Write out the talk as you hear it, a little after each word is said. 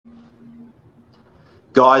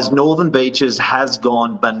Guys, Northern Beaches has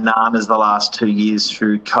gone bananas the last 2 years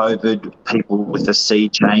through COVID, people with a sea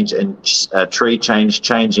change and tree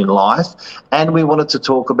change in life. And we wanted to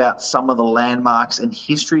talk about some of the landmarks and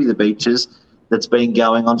history of the beaches that's been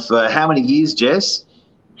going on for how many years, Jess?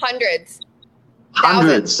 Hundreds.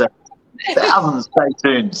 Hundreds. Thousands. Stay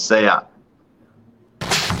tuned. See ya.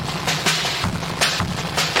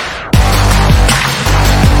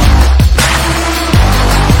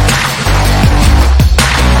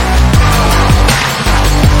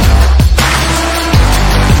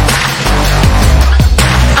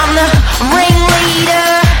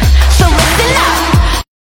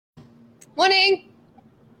 Morning.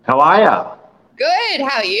 How are ya? Good.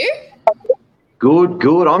 How are you?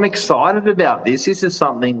 Good. I'm excited about this. This is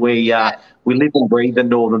something we live and breathe the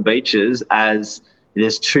Northern Beaches, as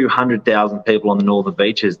there's 200,000 people on the Northern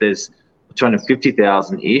Beaches. There's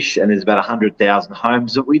 250,000-ish, and there's about 100,000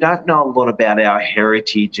 homes. But we don't know a lot about our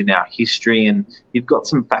heritage and our history, and you've got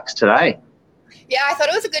some facts today. Yeah, I thought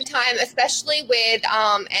it was a good time, especially with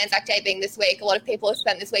Anzac Day being this week. A lot of people have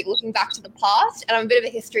spent this week looking back to the past, and I'm a bit of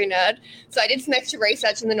a history nerd. So I did some extra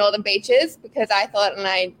research in the Northern Beaches because I thought, and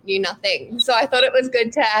I knew nothing. So I thought it was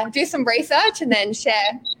good to do some research and then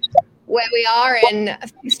share where we are and a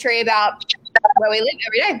history about where we live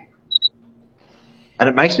every day. And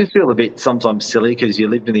it makes me feel a bit sometimes silly because you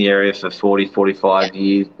lived in the area for 40, 45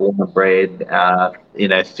 years, born and bred,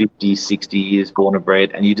 50, 60 years born and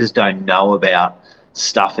bred, and you just don't know about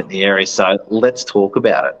stuff in the area. So let's talk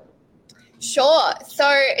about it. Sure. So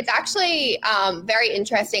it's actually very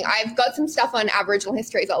interesting. I've got some stuff on Aboriginal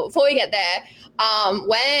history as well. Before we get there,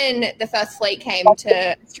 when the first fleet came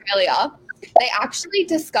to Australia, they actually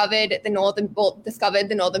discovered the northern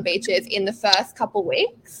beaches in the first couple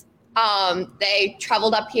weeks. They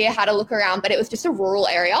travelled up here, had a look around, but it was just a rural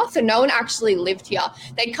area, so no one actually lived here.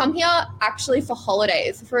 They'd come here actually for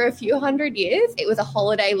holidays. For a few hundred years, it was a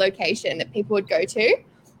holiday location that people would go to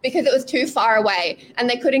because it was too far away and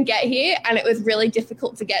they couldn't get here, and it was really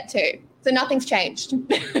difficult to get to. So nothing's changed.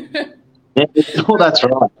 Yeah, well, that's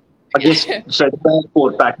right. I guess so.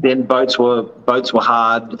 Transport back then, boats were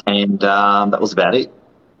hard, and that was about it.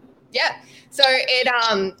 Yeah. So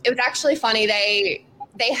it was actually funny.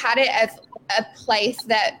 They had it as a place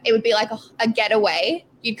that it would be like a getaway.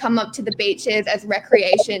 You'd come up to the beaches as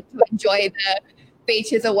recreation to enjoy the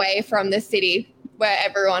beaches away from the city where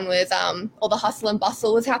everyone was, all the hustle and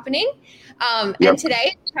bustle was happening. And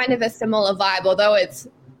today it's kind of a similar vibe, although it's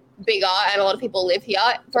bigger and a lot of people live here.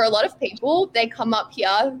 For a lot of people, they come up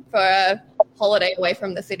here for a holiday away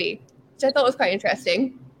from the city, which I thought was quite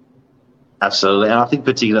interesting. Absolutely. And I think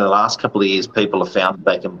particularly the last couple of years, people have found that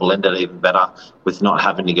they can blend it even better with not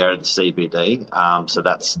having to go to the CBD. So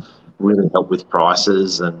that's really helped with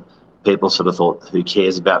prices, and people sort of thought, who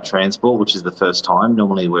cares about transport, which is the first time.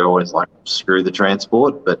 Normally we're always like, screw the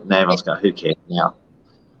transport, but now everyone's going, who cares now?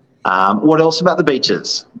 What else about the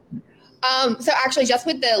beaches? So actually, just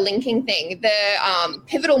with the linking thing, the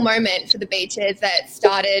pivotal moment for the beaches that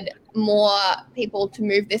started more people to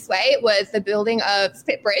move this way was the building of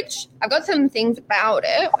Spit Bridge. I've got some things about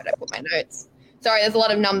it. Where did I put my notes? Sorry, there's a lot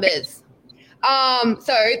of numbers.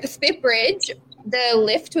 So the Spit Bridge, the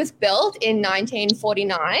lift was built in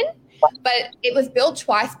 1949, but it was built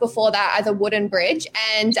twice before that as a wooden bridge.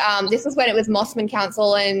 And this was when it was Mosman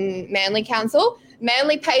Council and Manly Council.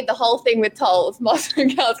 Manly paid the whole thing with tolls.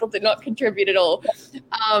 Mosman Council did not contribute at all.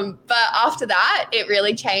 But after that, it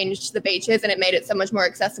really changed the beaches and it made it so much more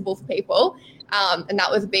accessible for people. And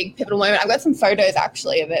that was a big pivotal moment. I've got some photos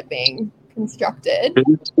actually of it being constructed.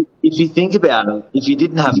 If you think about it, if you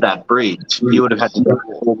didn't have that bridge, you would have had to go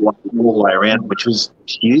all the way around, which was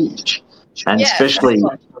huge. And especially,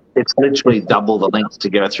 it's literally double the length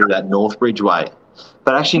to go through that North Bridge way.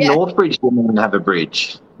 But actually, North Bridge didn't even have a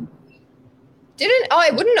bridge. I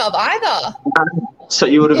wouldn't have either. So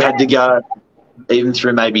you would have had to go even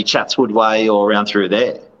through maybe Chatswood Way or around through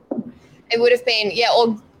there. It would have been,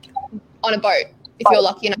 or on a boat, if you're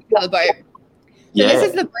lucky enough to have a boat. So this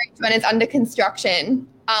is the bridge when it's under construction.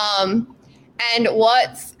 And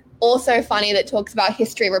what's also funny that talks about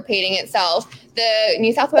history repeating itself, the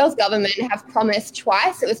New South Wales government have promised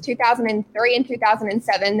twice, it was 2003 and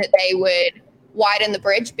 2007, that they would widen the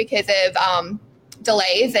bridge because of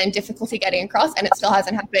delays and difficulty getting across, and it still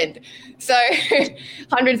hasn't happened. So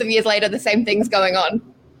hundreds of years later, the same thing's going on.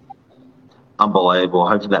 Unbelievable.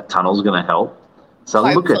 Hopefully that tunnel's going to help. So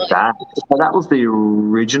Hopefully. Look at that. So that was the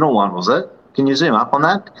original one, was it? Can you zoom up on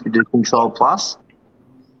that? Can you do Control Plus?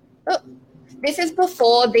 Oh, this is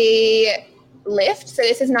before the lift. So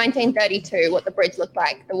this is 1932, what the bridge looked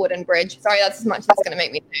like, the wooden bridge. Sorry, that's as much as it's going to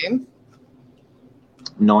make me zoom.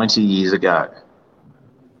 90 years ago.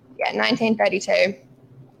 Yeah, 1932.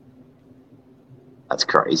 That's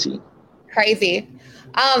crazy. Crazy.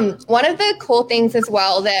 One of the cool things as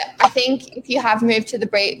well that I think if you have moved to the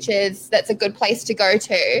beaches, that's a good place to go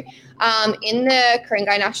to. In the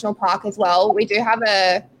Ku-ring-gai National Park as well, we do have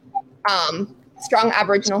a strong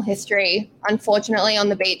Aboriginal history, unfortunately, on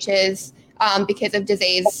the beaches because of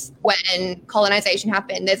disease. When colonisation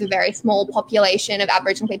happened, there's a very small population of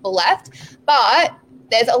Aboriginal people left, but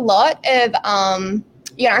there's a lot of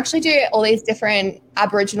you can actually do all these different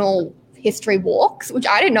Aboriginal history walks, which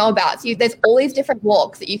I didn't know about. So there's all these different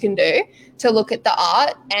walks that you can do to look at the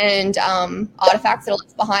art and artifacts that are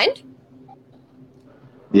left behind.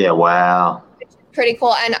 Yeah, wow. Pretty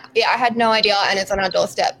cool. And yeah, I had no idea, and it's on our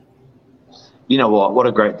doorstep. You know what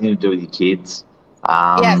a great thing to do with your kids.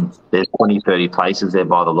 There's 20, 30 places there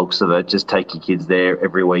by the looks of it. Just take your kids there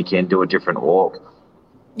every weekend, do a different walk.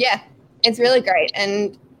 Yeah, it's really great.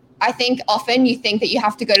 And I think often you think that you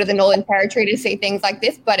have to go to the Northern Territory to see things like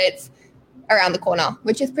this, but it's around the corner,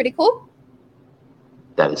 which is pretty cool.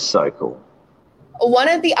 That is so cool. One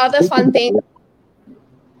of the other fun things...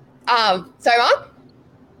 sorry, Mark?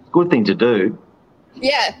 Good thing to do.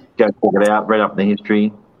 Yeah. Go check it out, read up the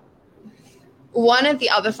history. One of the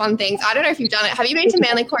other fun things, I don't know if you've done it. Have you been to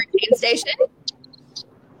Manly Quarantine Station?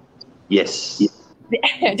 Yes.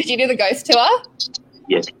 Did you do the ghost tour?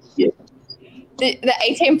 Yes. The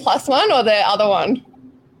 18 plus one or the other one?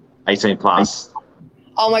 18 plus.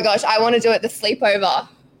 Oh my gosh, I want to do it the sleepover.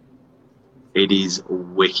 It is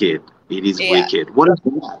wicked. It is wicked. What is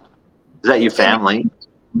that? Is that your family?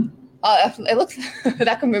 Oh, it looks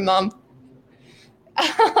that could be mum.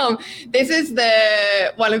 This is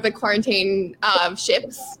one of the quarantine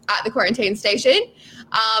ships at the quarantine station.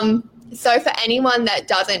 So for anyone that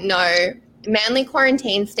doesn't know, Manly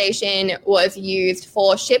Quarantine Station was used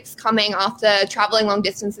for ships coming after traveling long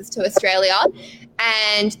distances to Australia,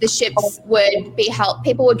 and the ships would be held.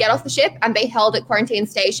 People would get off the ship and be held at quarantine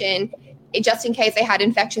station just in case they had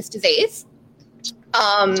infectious disease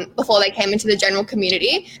before they came into the general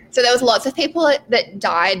community. So there was lots of people that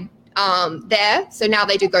died there. So now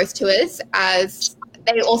they do ghost tours, as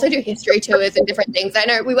they also do history tours and different things. I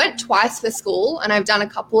know we went twice for school, and I've done a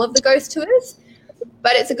couple of the ghost tours.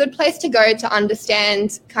 But it's a good place to go to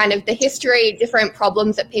understand kind of the history, different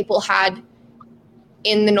problems that people had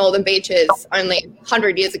in the Northern Beaches only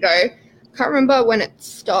 100 years ago. Can't remember when it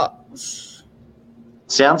stopped.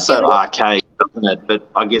 Sounds so archaic, doesn't it? But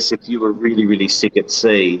I guess if you were really, really sick at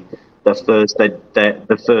sea, I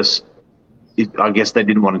guess they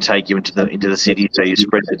didn't want to take you into the city, so you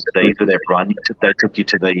spread the disease with everyone. They took you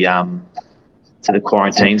to the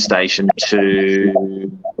quarantine station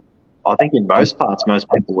to... I think in most parts, most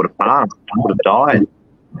people would have died.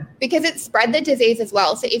 Because it spread the disease as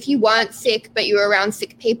well. So if you weren't sick, but you were around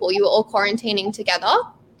sick people, you were all quarantining together.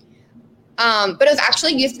 But it was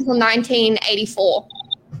actually used until 1984.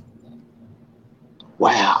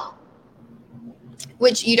 Wow.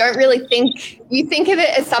 Which you don't really think, you think of it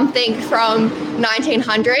as something from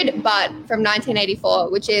 1900, but from 1984,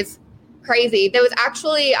 which is crazy. There was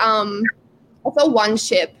actually also one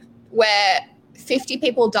ship where 50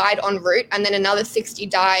 people died en route, and then another 60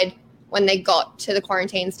 died when they got to the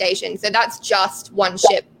quarantine station. So that's just one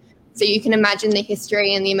ship. So you can imagine the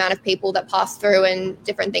history and the amount of people that passed through and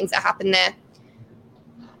different things that happened there.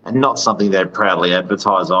 And not something they'd proudly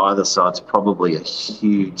advertise either, so it's probably a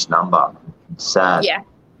huge number. Sad. Yeah,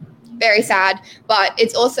 very sad. But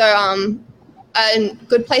it's also a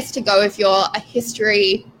good place to go if you're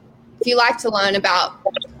if you like to learn about...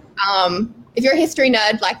 if you're a history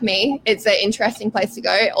nerd like me, it's an interesting place to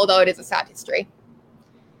go, although it is a sad history.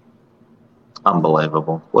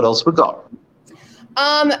 Unbelievable. What else we got?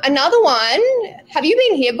 Another one. Have you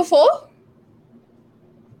been here before?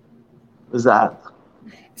 What's that?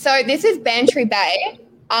 So this is Bantry Bay.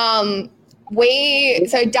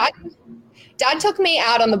 Dad took me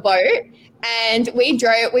out on the boat, and we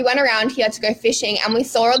went around here to go fishing, and we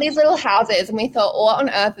saw all these little houses, and we thought, what on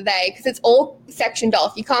earth are they? Because it's all sectioned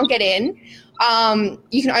off. You can't get in.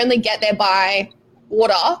 You can only get there by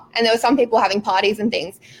water, and there were some people having parties and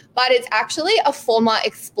things. But it's actually a former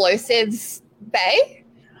explosives bay.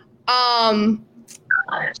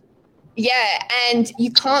 Yeah, and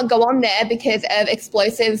you can't go on there because of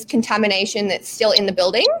explosives contamination that's still in the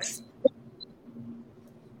buildings.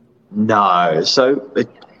 No. So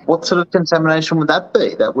what sort of contamination would that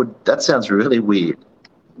be? That sounds really weird.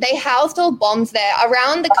 They housed all bombs there.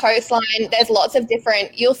 Around the coastline, there's lots of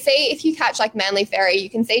different... You'll see, if you catch like Manly Ferry, you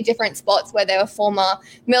can see different spots where there were former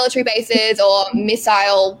military bases or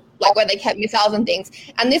missile, like where they kept missiles and things.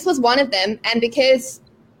 And this was one of them. And because,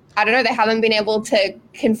 I don't know, they haven't been able to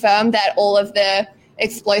confirm that all of the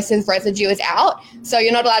explosive residue is out. So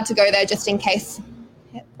you're not allowed to go there just in case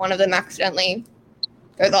one of them accidentally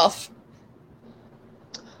goes off.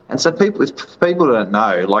 And so if people don't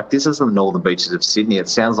know, like this is the northern beaches of Sydney. It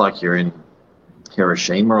sounds like you're in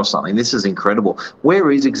Hiroshima or something. This is incredible.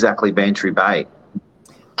 Where is exactly Bantry Bay?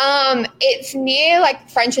 It's near like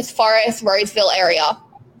French's Forest, Roseville area.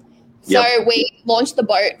 So we launched the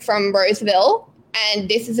boat from Roseville, and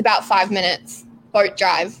this is about 5 minutes boat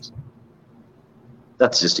drive.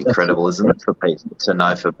 That's just incredible, isn't it, for people to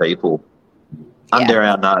know, for people? Under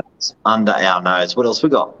our nose. What else we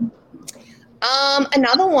got?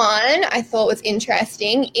 Another one I thought was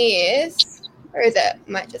interesting is, where is it? I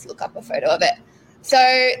might just look up a photo of it.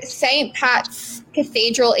 So St. Pat's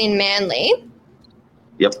Cathedral in Manly.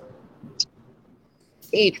 Yep.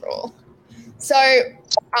 Cathedral. So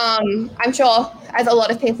I'm sure, as a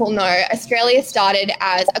lot of people know, Australia started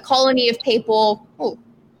as a colony of people.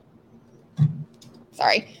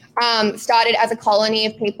 Started as a colony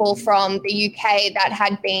of people from the UK that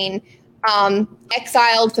had been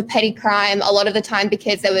exiled for petty crime a lot of the time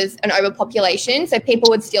because there was an overpopulation. So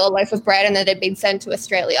people would steal a loaf of bread and then they'd been sent to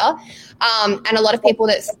Australia. And a lot of people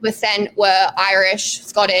that were sent were Irish,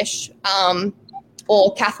 Scottish,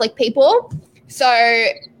 or Catholic people. So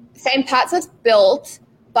St. Pat's was built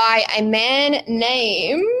by a man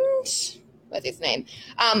named, what's his name?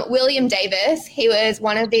 William Davis. He was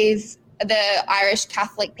one of the Irish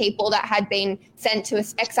Catholic people that had been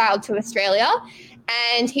exiled to Australia.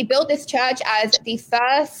 And he built this church as the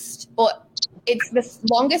first, or it's the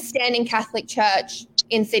longest standing Catholic church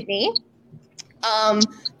in Sydney.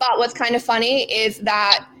 But what's kind of funny is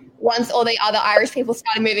that once all the other Irish people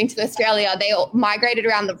started moving to Australia, they all migrated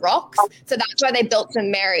around the rocks. So that's why they built St.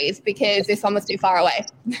 Mary's, because this one was too far away.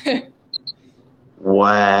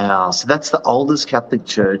 Wow. So that's the oldest Catholic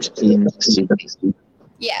church in Sydney.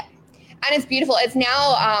 Yeah. And it's beautiful. It's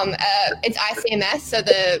now it's ICMS, so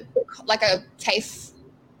a TAFE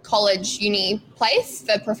college uni place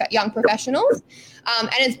for young professionals,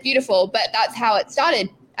 and it's beautiful. But that's how it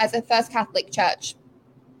started, as the first Catholic church.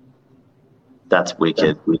 That's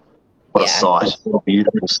wicked. What a site! What a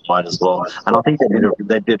beautiful site as well. And I think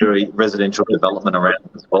they did a residential development around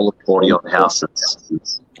it as well, 40 odd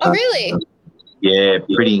houses. Oh, really? Yeah,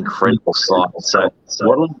 pretty incredible site. So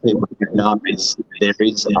what a lot of people don't know is there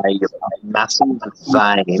is a massive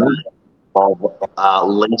vein of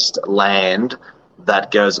leased land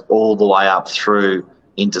that goes all the way up through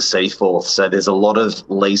into Seaforth. So there's a lot of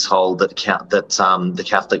leasehold that the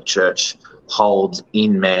Catholic Church holds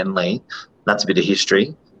in Manly. That's a bit of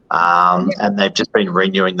history. And they've just been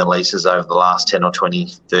renewing the leases over the last 10 or 20,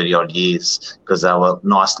 30 odd years because they were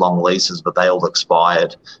nice long leases, but they all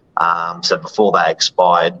expired. So before they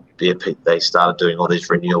expired, they started doing all these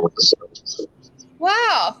renewals.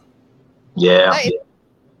 Wow. Yeah.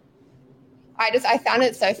 I found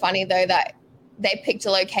it so funny though that they picked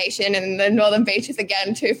a location and the Northern Beaches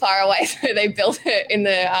again too far away, so they built it in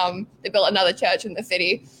they built another church in the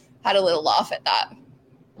city. Had a little laugh at that.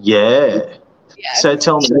 Yeah. So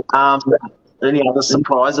tell me, any other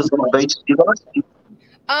surprises on the beach you guys?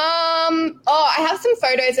 I have some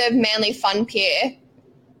photos of Manly Fun Pier.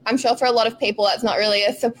 I'm sure for a lot of people that's not really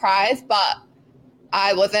a surprise, but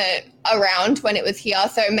I wasn't around when it was here.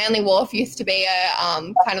 So Manly Wharf used to be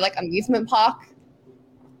a kind of like amusement park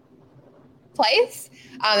place.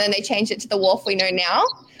 Then they changed it to the wharf we know now.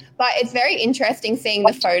 But it's very interesting seeing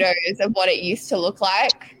the photos of what it used to look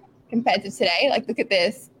like compared to today. Like, look at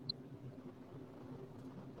this.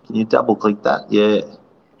 Can you double click that? Yeah.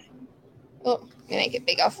 Oh, let me make it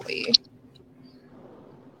bigger for you.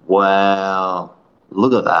 Wow.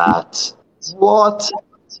 Look at that. What?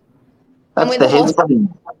 That's the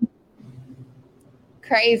headstone.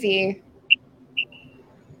 Crazy.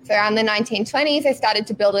 So around the 1920s, they started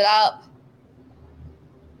to build it up.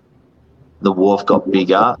 The wharf got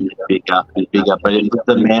bigger, but it was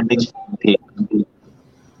the Manly.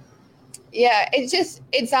 Yeah, and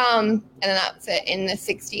then that's it in the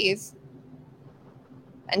 60s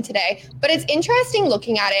and today. But it's interesting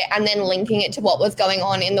looking at it and then linking it to what was going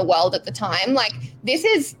on in the world at the time. Like, this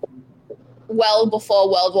is well before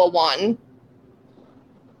World War I.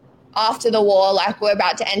 After the war, like, we're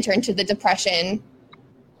about to enter into the Depression.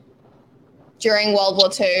 During World War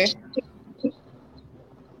II.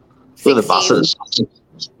 Look at the buses.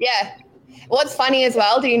 Yeah. What's funny as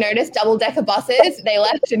well, do you notice double-decker buses? They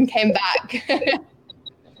left and came back.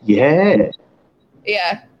 Yeah.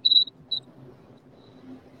 Yeah.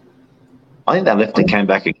 I think they left and came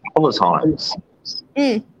back a couple of times.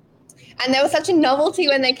 Mm. And there was such a novelty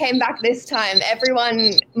when they came back this time.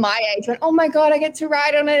 Everyone my age went, oh my God, I get to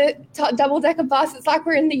ride on a double-decker bus. It's like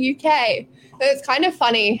we're in the UK. So it's kind of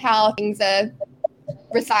funny how things are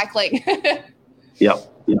recycling. Yep.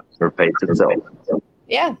 Repeats itself.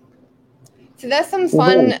 Yeah. So there's some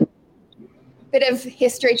fun bit of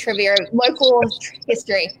history trivia, local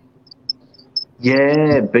history.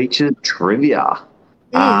 Yeah, beaches trivia.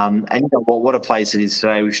 And you know what a place it is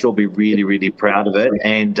today. We should all be really, really proud of it.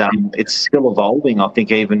 And it's still evolving. I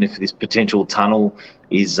think even if this potential tunnel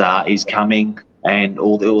is coming and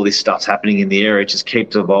all this stuff's happening in the area, it just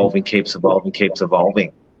keeps evolving.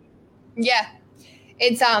 Yeah.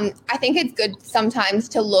 It's I think it's good sometimes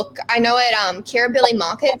to look. I know at Kirribilli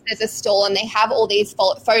Market there's a stall and they have all these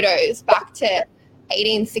photos back to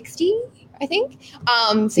 1860, I think.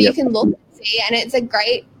 So you can look and see, and it's a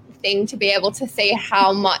great thing to be able to see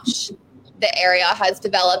how much the area has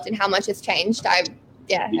developed and how much has changed. I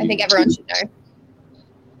think everyone should know.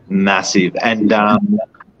 Massive. And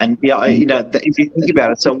yeah, you know, if you think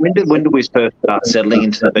about it, so when did we first start settling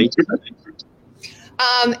into the beaches?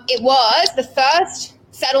 It was the first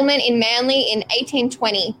settlement in Manly in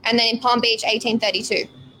 1820, and then in Palm Beach 1832.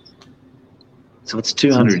 So it's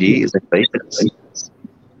 200 years of beaches.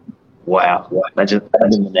 Wow! Imagine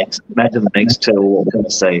the next two what we're going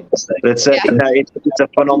to see. But it's a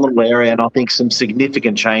phenomenal area, and I think some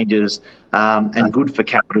significant changes and good for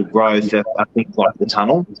capital growth. I think like the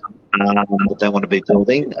tunnel that they want to be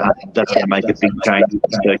building, that's going to make a big change in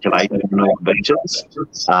circulation in all the beaches.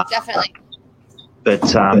 Definitely. But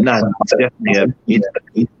no, it's definitely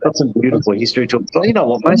it's got some beautiful history to it. But you know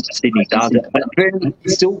what? Most of Sydney does it, but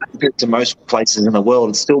still compared to most places in the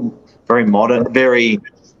world, it's still very modern.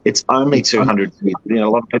 It's only 200 years. You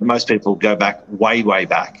know, most people go back way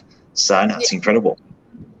back. So no, it's incredible.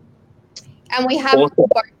 And we have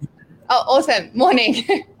awesome morning.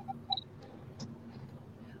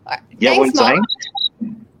 Yeah, what are you saying?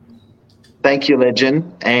 Thank you,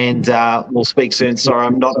 legend, and we'll speak soon. Sorry,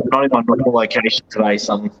 I'm not in my normal location today,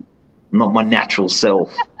 so I'm not my natural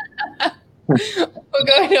self. All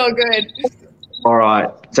good. All right,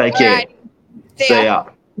 take care. Right. See ya.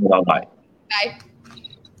 Bye. Bye.